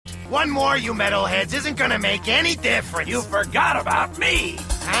One more, you metalheads, isn't gonna make any difference. You forgot about me!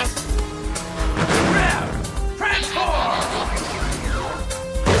 Huh? Rev! Transform!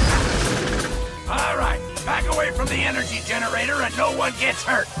 Alright, back away from the energy generator and no one gets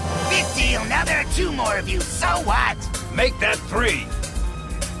hurt. Big deal, now there are 2 more of you, so what? Make that 3.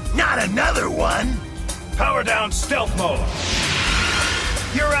 Not another one! Power down stealth mode.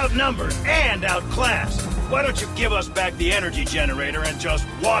 You're outnumbered and outclassed. Why don't you give us back the energy generator and just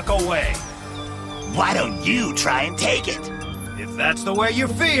walk away? Why don't you try and take it? If that's the way you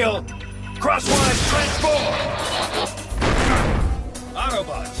feel, crosswise transform!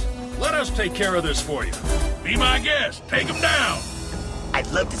 Autobots, let us take care of this for you. Be my guest, take him down! I'd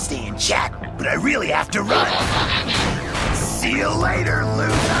love to stay and chat, but I really have to run. See you later,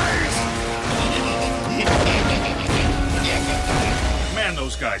 losers! Man,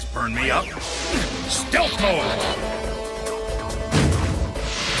 those guys burn me up. Stealth mode!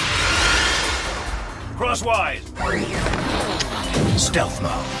 Crosswise! Stealth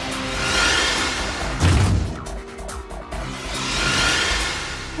mode.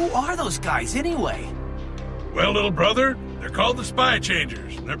 Who are those guys, anyway? Well, little brother, they're called the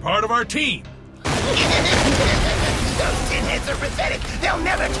Spychangers, and they're part of our team. Those tinheads are pathetic. They'll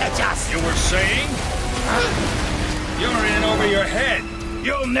never catch us. You were saying? You're in over your head.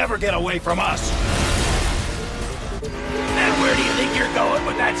 You'll never get away from us. And where do you think you're going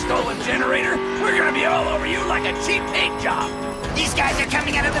with that stolen generator? We're gonna be all over you like a cheap paint job. These guys are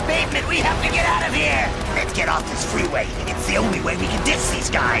coming out of the basement. We have to get out of here. Let's get off this freeway. It's the only way we can ditch these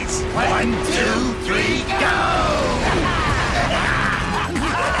guys. 1, 2, 3, go!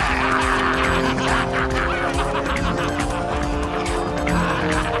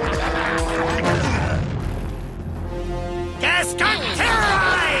 Gascut,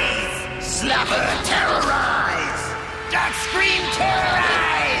 terrorize! Slapper, terrorize! Dark Scream,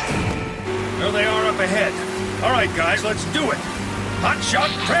 terrorize! There they are up ahead. All right, guys, let's do it. Hotshot,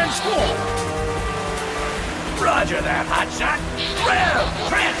 transform! Roger that, Hotshot. Rev,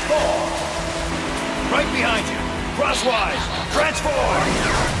 transform! Right behind you. Crosswise, transform!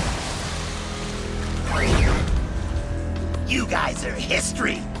 You guys are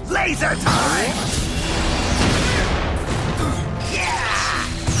history. Laser time!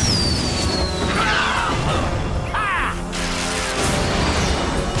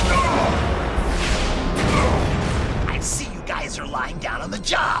 Are lying down on the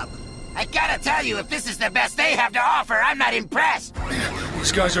job. I gotta tell you, if this is the best they have to offer, I'm not impressed.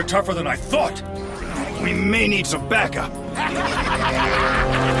 These guys are tougher than I thought. We may need some backup.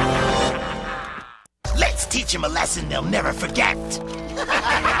 Let's teach them a lesson they'll never forget.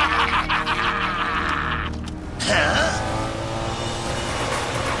 Huh?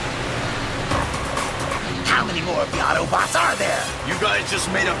 How many more of the Autobots are there? You guys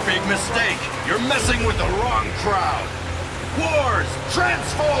just made a big mistake. You're messing with the wrong crowd. Wars,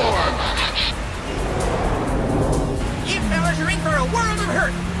 transform! You fellas are in for a world of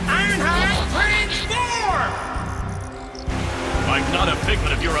hurt. Ironhide, transform! I'm not a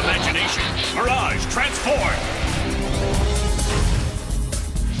figment of your imagination. Mirage, transform!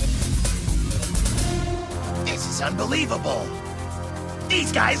 This is unbelievable.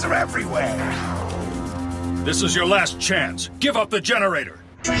 These guys are everywhere. This is your last chance. Give up the generator.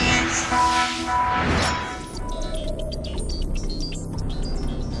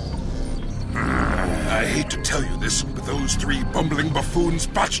 I hate to tell you this, but those 3 bumbling buffoons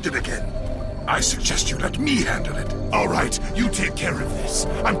botched it again. I suggest you let me handle it. All right, you take care of this.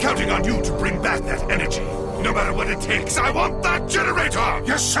 I'm counting on you to bring back that energy. No matter what it takes, I want that generator!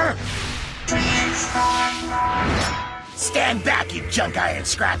 Yes, sir! Stand back, you junk iron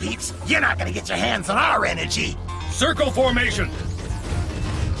scrap heaps. You're not gonna get your hands on our energy. Circle formation.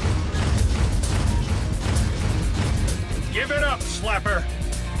 Give it up, Slapper.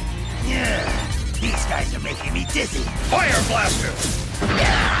 Yeah, these guys are making me dizzy. Fire blaster.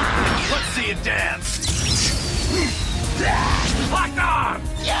 Let's see you dance. Locked on.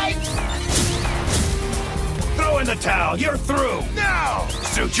 Yikes! Throw in the towel. You're through. No!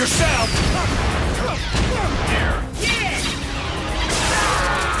 Suit yourself. Here. Yeah!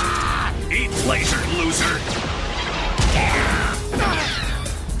 Eat laser, loser.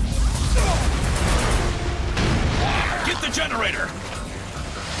 Get the generator.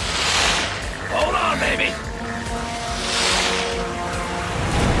 Hold on, baby.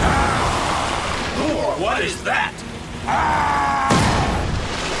 What is that?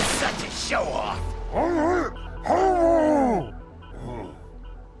 Such a show-off.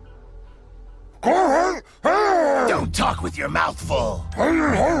 Don't talk with your mouth full.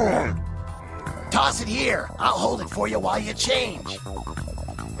 Toss it here. I'll hold it for you while you change.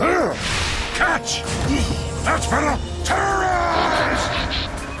 much! That's better! Terrorize!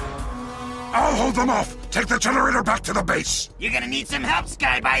 I'll hold them off. Take the generator back to the base. You're gonna need some help,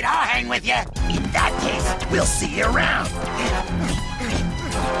 Skybite. I'll hang with you. In that case, we'll see you around.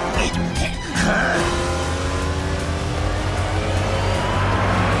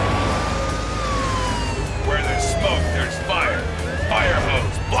 Where there's smoke, there's fire. Fire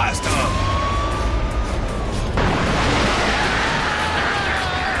hose, blast them!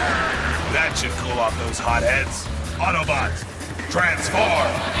 That should cool off those hotheads. Autobots,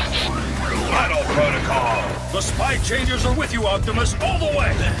 transform! Battle protocol! The Spychangers are with you, Optimus, all the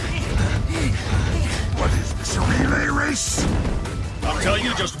way! What is this, a relay race? I'll tell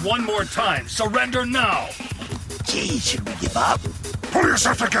you just one more time. Surrender now! Gee, should we give up? Pull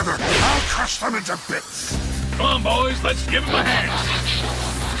yourself together. I'll crush them into bits. Come on, boys, let's give them a hand.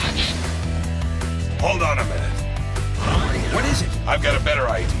 Hold on a minute. What is it? I've got a better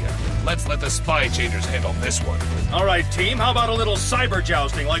idea. Let's let the Spychangers handle this one. All right, team, how about a little cyber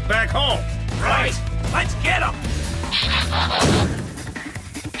jousting like back home? Right. Let's get them.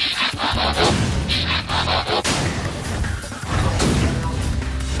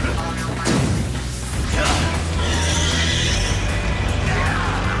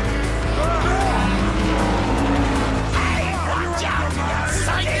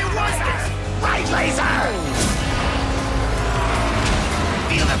 Right laser!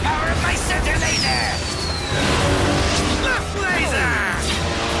 Feel the power of my center laser! Left laser!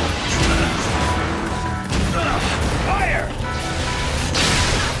 Fire!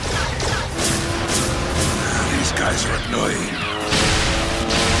 These guys are annoying.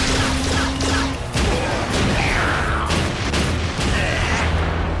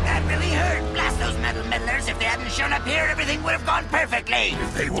 That really hurt. Blast those meddlers. If they hadn't shown up here, everything would have gone perfectly.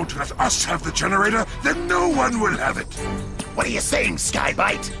 If they won't let us have the generator, then no one will have it. What are you saying,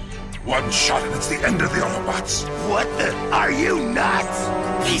 Skybite? One shot and it's the end of the Autobots. What the? Are you nuts?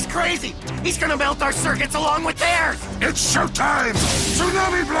 He's crazy. He's gonna melt our circuits along with theirs. It's showtime!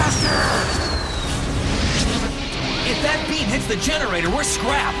 Tsunami Blaster! If that beam hits the generator, we're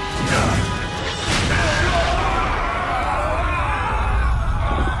scrapped.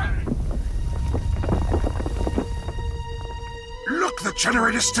 Look, the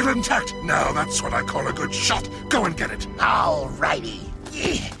generator's still intact. Now that's what I call a good shot. Go and get it. Alrighty.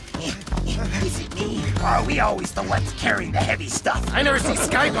 Is it me? Or are we always the ones carrying the heavy stuff? I never see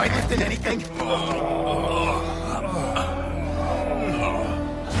Skybite lifting anything.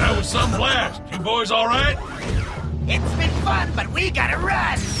 That was some blast. You boys all right? It's been fun, but we gotta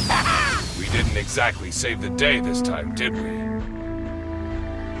run. We didn't exactly save the day this time, did we?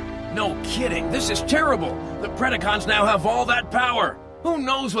 No kidding. This is terrible. The Predacons now have all that power. Who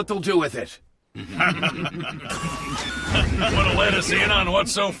knows what they'll do with it? Wanna let us in on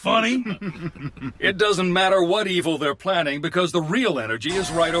what's so funny? It doesn't matter what evil they're planning because the real energy is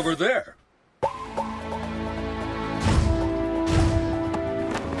right over there.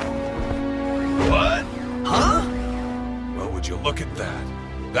 What? Huh? Well, would you look at that?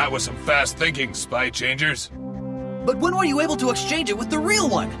 That was some fast thinking, Spychangers. But when were you able to exchange it with the real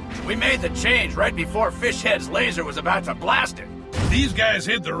one? We made the change right before Fishhead's laser was about to blast it. These guys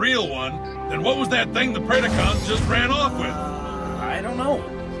hid the real one, then what was that thing the Predacons just ran off with? I don't know.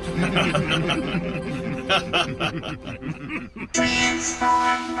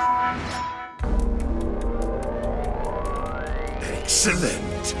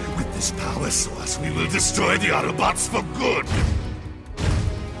 Excellent. With this power source, we will destroy the Autobots for good.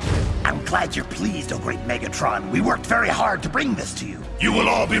 I'm glad you're pleased, oh great Megatron. We worked very hard to bring this to you. You will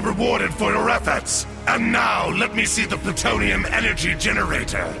all be rewarded for your efforts. And now, let me see the plutonium energy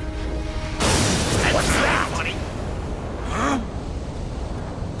generator. What's that? Huh?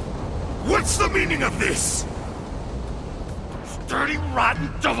 What's the meaning of this? Dirty, rotten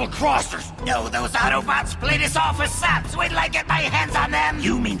double-crossers! No, those Autobots played us off as saps. Wait till I get my hands on them!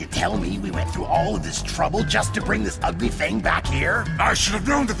 You mean to tell me we went through all of this trouble just to bring this ugly thing back here? I should have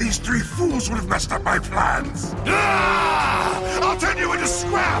known that these three fools would have messed up my plans. Ah! I'll turn you into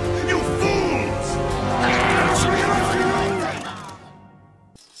scrap, you fools!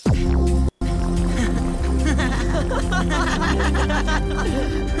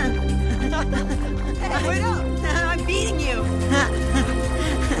 Wait up! I'm beating you!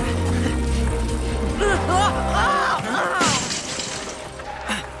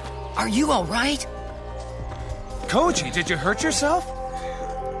 Are you all right? Koji, did you hurt yourself?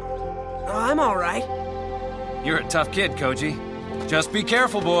 I'm all right. You're a tough kid, Koji. Just be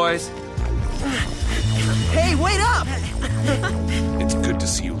careful, boys. Hey, wait up! It's good to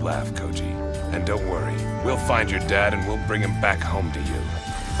see you laugh, Koji. And don't worry, we'll find your dad and we'll bring him back home to you.